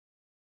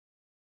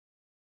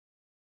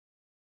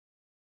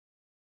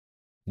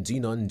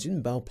JINAN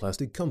JINBAO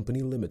Plastic Co.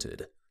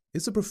 Limited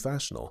is a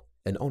professional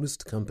and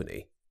honest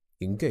company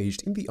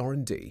engaged in the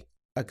R&D,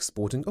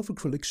 exporting of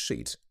acrylic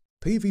sheet,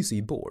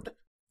 PVC board.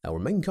 Our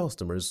main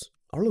customers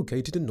are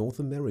located in North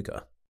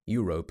America,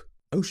 Europe,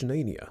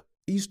 Oceania,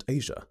 East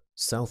Asia,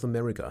 South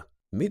America,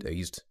 Mid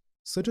East,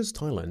 such as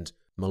Thailand,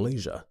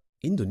 Malaysia,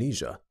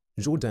 Indonesia,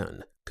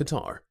 Jordan,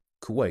 Qatar,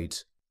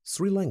 Kuwait,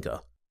 Sri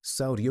Lanka,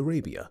 Saudi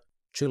Arabia,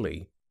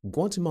 Chile,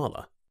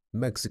 Guatemala,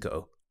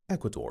 Mexico,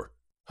 Ecuador,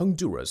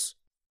 Honduras,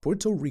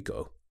 Puerto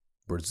Rico,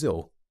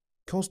 Brazil,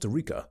 Costa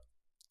Rica,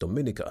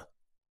 Dominica,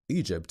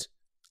 Egypt,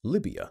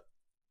 Libya,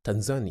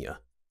 Tanzania,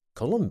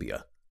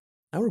 Colombia.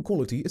 Our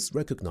quality is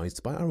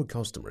recognized by our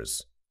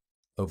customers.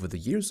 Over the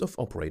years of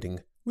operating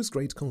with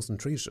great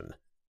concentration,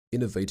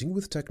 innovating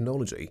with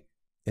technology,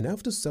 and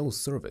after-sales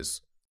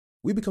service,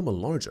 we become a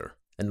larger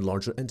and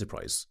larger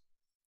enterprise.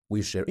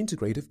 We share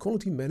integrative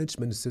quality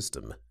management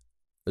system,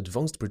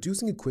 advanced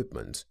producing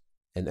equipment,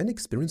 and an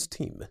experienced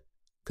team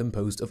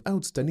composed of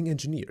outstanding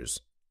engineers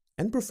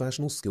and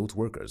professional skilled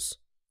workers.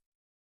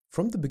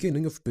 From the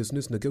beginning of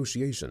business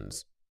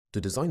negotiations to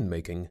design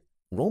making,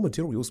 raw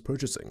materials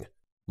purchasing,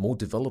 mold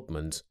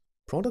development,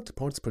 product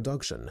parts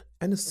production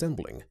and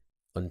assembling,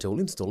 until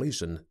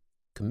installation,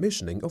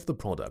 commissioning of the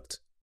product,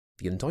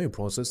 the entire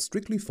process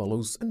strictly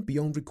follows and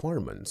beyond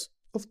requirements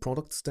of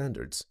product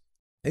standards.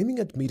 Aiming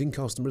at meeting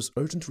customers'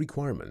 urgent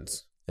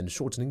requirements and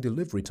shortening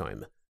delivery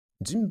time,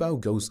 JINBAO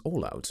goes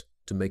all out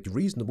to make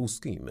reasonable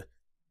scheme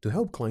to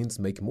help clients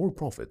make more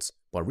profits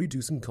by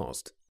reducing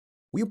cost.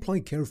 We apply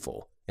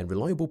careful and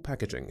reliable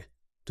packaging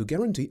to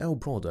guarantee our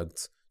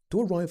products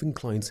to arrive in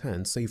clients'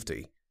 hands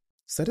safely,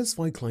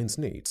 satisfy clients'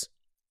 needs,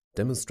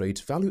 demonstrate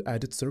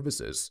value-added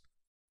services.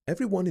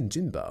 Everyone in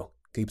JINBAO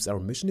keeps our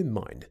mission in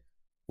mind,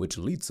 which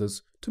leads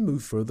us to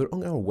move further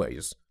on our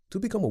ways to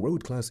become a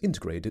world-class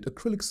integrated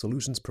acrylic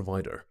solutions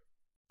provider.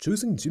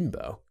 Choosing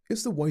JINBAO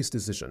is the wise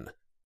decision.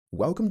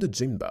 Welcome to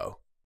JINBAO.